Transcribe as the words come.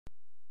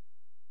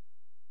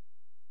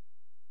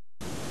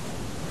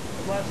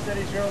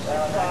steady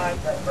 065.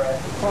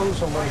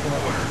 Close a little bit.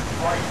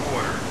 Flight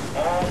order.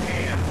 All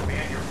hands,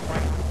 man your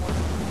flight.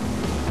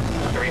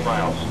 3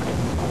 miles.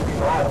 3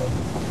 miles.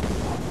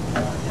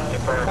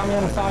 Come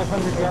in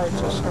 500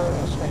 yards astern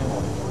and stand.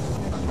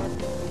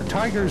 The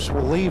Tigers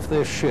will leave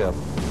this ship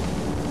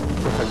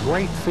with a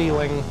great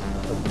feeling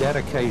of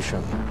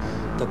dedication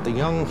that the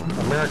young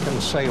American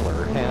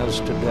sailor has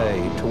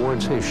today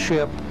towards his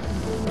ship,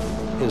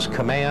 his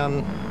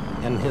command,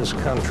 and his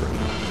country.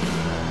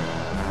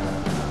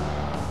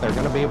 They're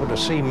going to be able to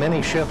see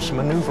many ships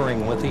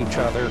maneuvering with each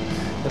other.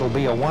 It'll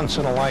be a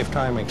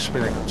once-in-a-lifetime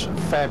experience, a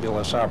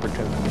fabulous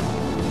opportunity.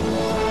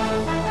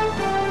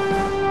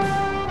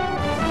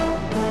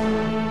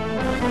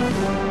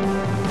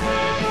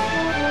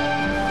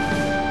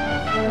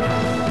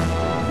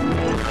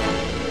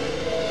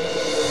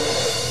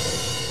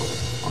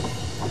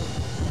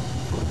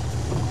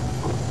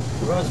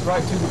 Roads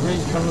right 2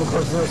 degrees, coming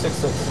course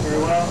 066. Very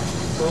well.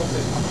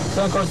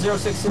 Sun course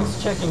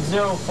 066, checking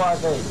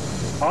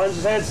 058. On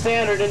his head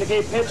standard,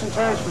 indicate pitch and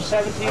turns for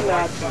 17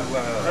 knots.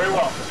 Very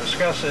well.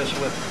 Discuss this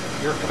with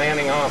your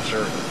commanding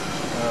officer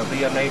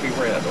via Navy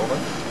Red. Over.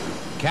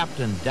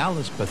 Captain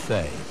Dallas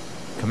Bethea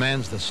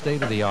commands the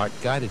state-of-the-art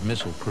guided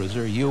missile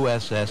cruiser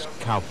USS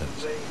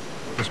Cowpens,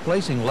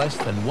 displacing less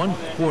than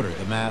 1/4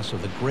 the mass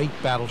of the great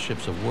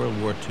battleships of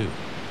World War II.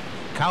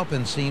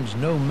 Cowpens seems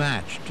no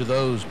match to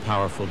those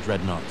powerful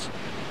dreadnoughts,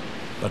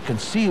 but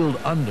concealed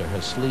under her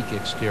sleek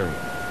exterior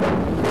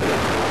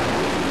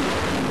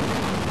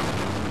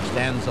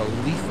stands a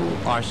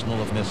lethal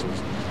arsenal of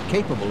missiles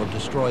capable of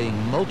destroying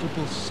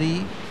multiple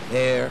sea,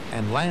 air,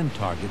 and land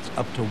targets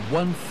up to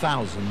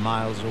 1,000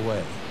 miles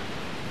away.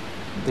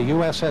 The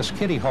USS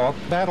Kitty Hawk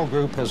battle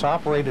group has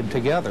operated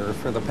together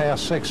for the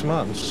past 6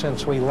 months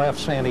since we left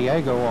San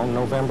Diego on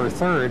November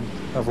 3rd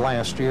of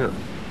last year.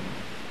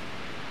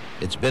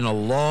 It's been a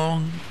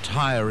long,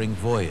 tiring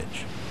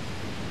voyage,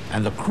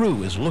 and the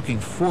crew is looking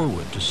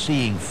forward to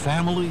seeing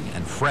family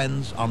and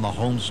friends on the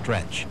home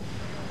stretch,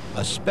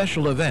 a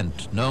special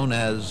event known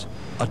as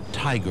a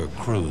Tiger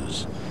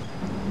Cruise.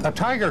 A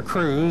Tiger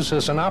Cruise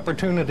is an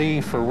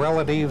opportunity for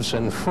relatives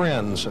and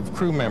friends of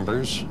crew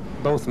members,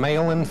 both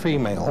male and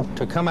female,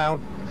 to come out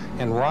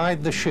and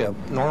ride the ship,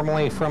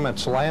 normally from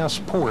its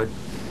last port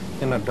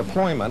in a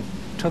deployment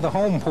to the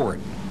home port.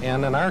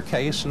 And in our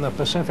case, in the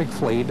Pacific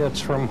Fleet, it's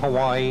from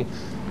Hawaii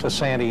to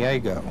San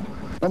Diego.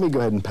 Let me go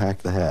ahead and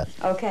pack the hat.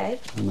 Okay.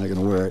 I'm not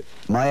going to wear it.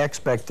 My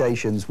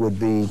expectations would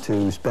be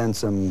to spend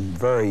some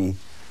very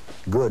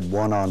good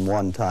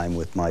one-on-one time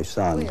with my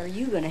son. Where are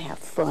you going to have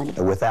fun?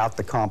 Without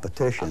the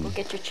competition. I'll go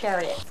get your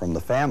chariot. From the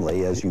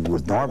family, as you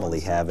would normally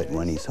have it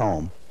when he's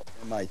home.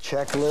 My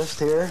checklist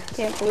here.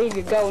 Can't believe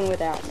you're going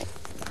without me.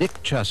 Dick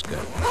Chuska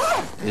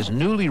is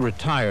newly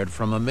retired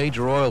from a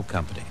major oil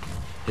company.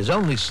 His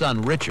only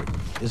son, Richard,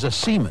 is a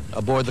seaman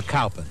aboard the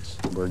Cowpens.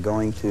 We're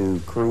going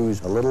to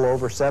cruise a little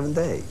over 7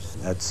 days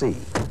at sea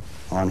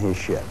on his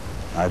ship.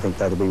 I think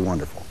that'll be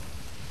wonderful.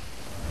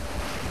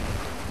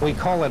 We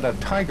call it a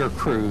Tiger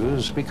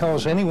Cruise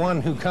because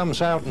anyone who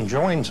comes out and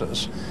joins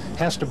us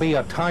has to be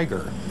a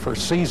tiger for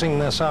seizing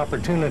this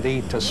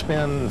opportunity to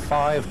spend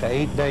 5 to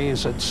 8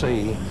 days at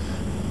sea,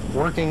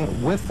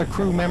 working with the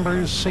crew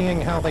members,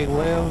 seeing how they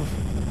live,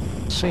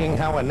 seeing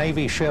how a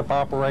Navy ship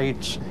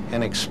operates,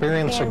 and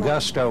experience a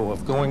gusto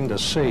of going to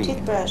sea.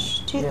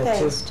 Toothbrush,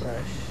 toothpaste.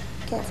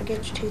 Can't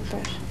forget your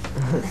toothbrush.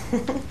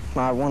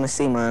 I want to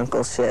see my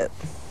uncle's ship.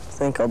 I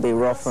think it'll be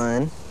real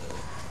fun.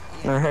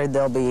 And I heard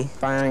they'll be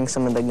firing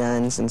some of the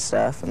guns and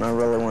stuff, and I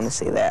really want to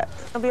see that.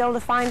 I'll be able to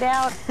find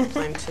out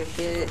Plane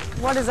ticket.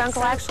 what his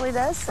uncle actually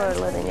does for a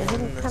living, and he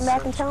can come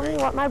back and tell me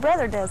what my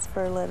brother does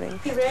for a living.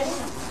 You ready?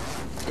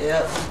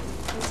 Yep.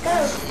 Let's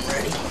go.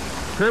 Ready.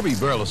 Kirby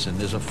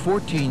Burleson is a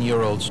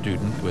 14-year-old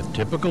student with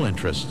typical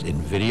interests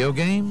in video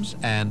games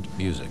and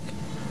music.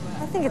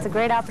 I think it's a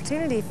great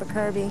opportunity for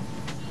Kirby.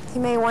 He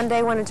may one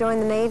day want to join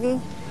the Navy,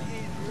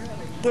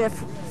 get a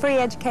free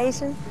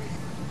education.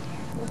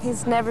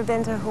 He's never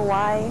been to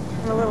Hawaii.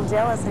 I'm a little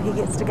jealous that he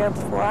gets to go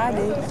before I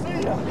do.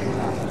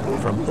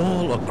 From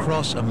all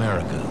across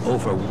America,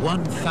 over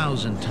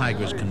 1,000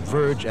 Tigers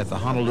converge at the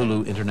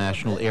Honolulu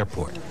International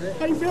Airport.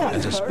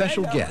 As a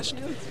special guest,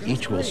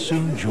 each will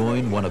soon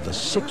join one of the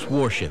 6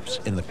 warships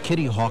in the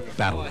Kitty Hawk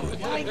battle group.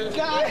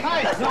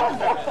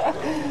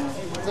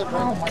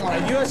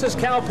 USS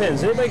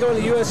Cowpens. Anybody going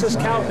to the USS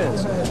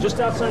Cowpens? Just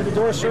outside the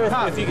door, sir.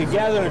 If you could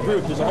gather in a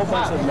group, there's a whole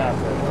bunch of them out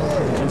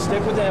there. And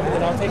stick with them, and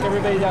then I'll take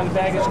everybody down the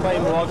baggage claim,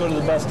 and we'll all go to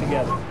the bus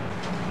together.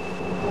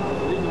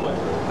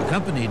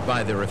 Accompanied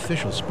by their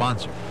official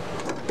sponsor,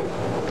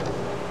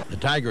 the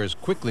Tigers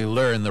quickly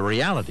learn the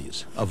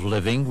realities of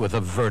living with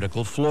a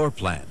vertical floor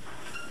plan.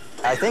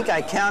 I think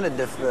I counted,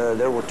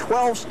 there were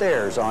 12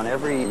 stairs on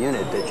every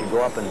unit that you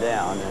go up and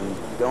down, and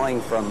going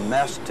from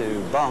mess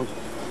to bunk,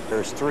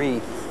 there's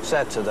 3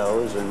 sets of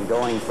those, and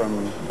going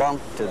from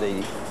bunk to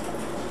the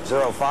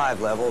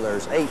 05 level,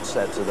 there's 8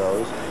 sets of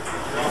those.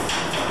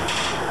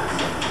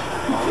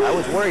 I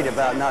was worried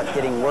about not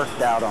getting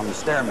worked out on the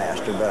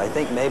Stairmaster, but I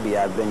think maybe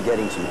I've been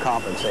getting some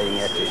compensating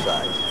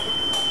exercise.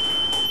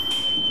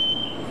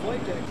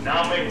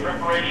 Now make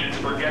preparations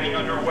for getting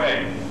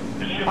underway.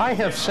 I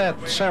have set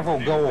several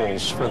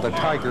goals for the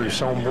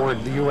Tigers on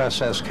board the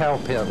USS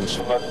Cowpens.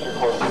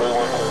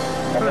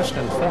 First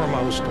and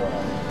foremost,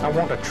 I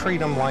want to treat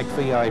them like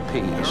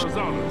VIPs.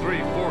 Arizona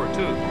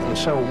 342. And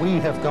so we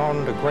have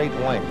gone to great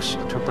lengths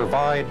to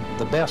provide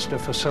the best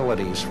of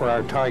facilities for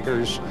our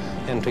Tigers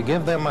and to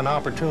give them an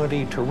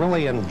opportunity to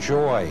really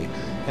enjoy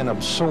and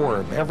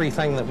absorb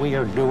everything that we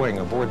are doing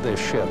aboard this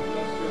ship.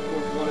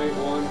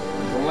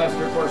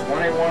 Lester, course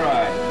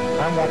 181I.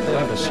 I want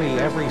them to see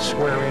every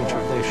square inch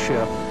of this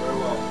ship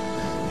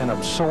and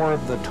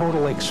absorb the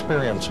total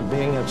experience of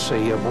being at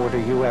sea aboard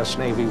a U.S.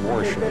 Navy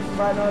warship.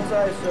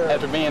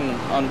 After being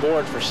on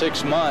board for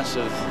 6 months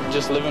of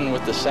just living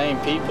with the same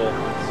people,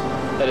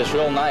 that it's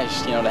real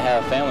nice, you know, to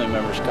have family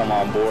members come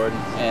on board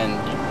and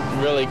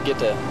really get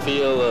the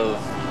feel of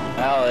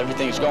how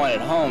everything's going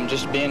at home,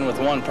 just being with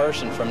one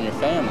person from your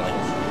family,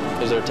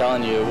 because they're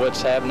telling you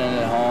what's happening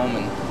at home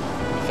and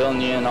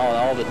filling you in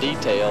all the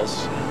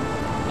details.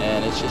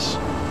 And it's just,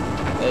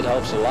 it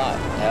helps a lot to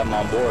have them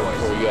on board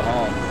before we go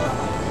home.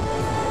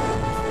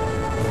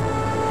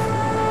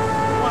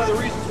 One of the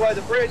reasons why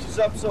the bridge is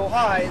up so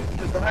high is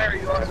because the higher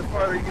you are, the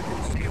farther you can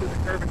see with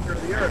the curvature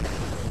of the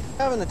earth.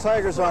 Having the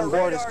Tigers on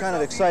board is kind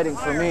of exciting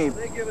for me.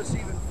 They give us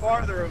even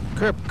farther.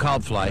 Kurt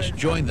Kalbfleisch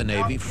joined the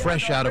Navy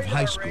fresh out of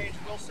high school.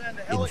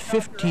 In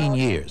 15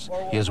 years,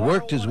 he has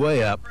worked his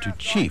way up to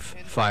Chief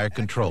Fire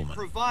Controlman.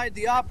 Provide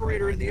the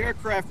operator in the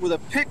aircraft with a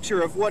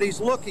picture of what he's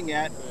looking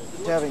at.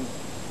 Having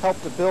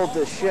helped to build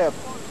this ship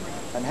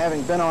and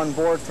having been on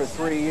board for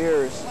 3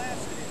 years,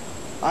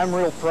 I'm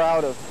real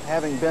proud of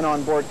having been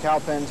on board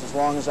Cowpens as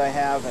long as I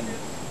have, and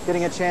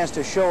getting a chance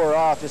to show her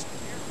off just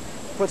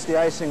puts the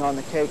icing on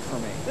the cake for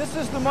me. This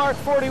is the Mark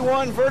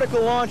 41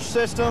 vertical launch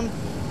system.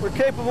 We're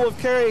capable of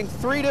carrying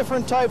 3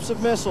 different types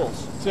of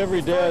missiles. It's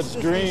every dad's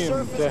dream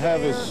to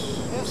have his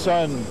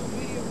son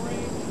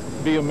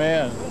be a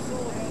man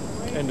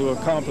and to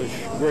accomplish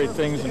great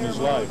things in his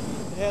life.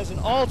 It has an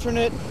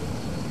alternate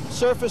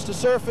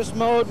surface-to-surface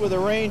mode with a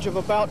range of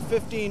about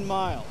 15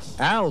 miles.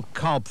 Al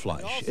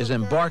Kalbfleisch is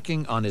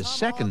embarking on his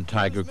second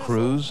Tiger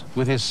cruise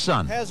with his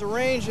son. It has a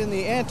range in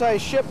the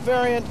anti-ship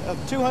variant of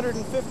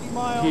 250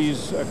 miles.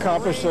 He's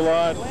accomplished a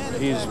lot.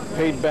 He's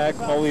paid back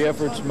all the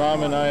efforts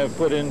Mom and I have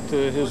put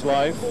into his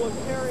life,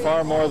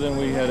 far more than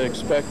we had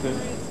expected.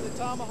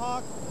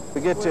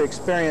 We get to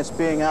experience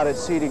being out at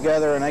sea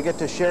together, and I get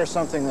to share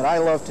something that I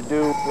love to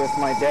do with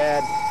my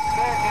dad.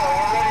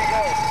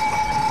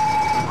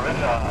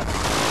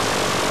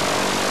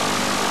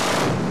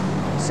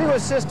 SEWA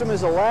system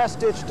is a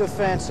last-ditch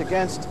defense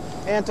against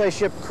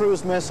anti-ship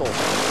cruise missiles.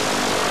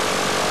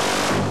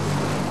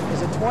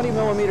 It's a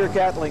 20-millimeter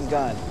Gatling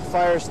gun.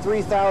 Fires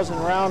 3,000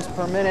 rounds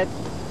per minute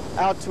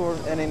out to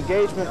an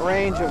engagement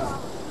range of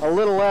a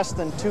little less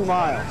than 2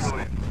 miles.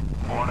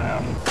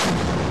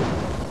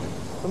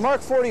 The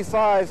Mark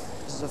 45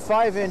 is a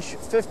 5-inch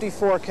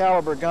 54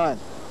 caliber gun.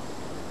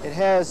 It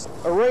has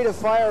a rate of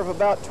fire of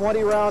about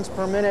 20 rounds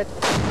per minute,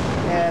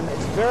 and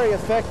it's very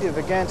effective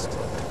against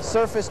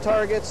surface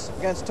targets,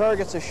 against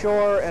targets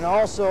ashore, and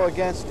also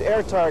against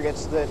air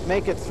targets that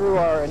make it through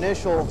our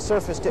initial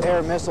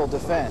surface-to-air missile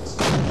defense.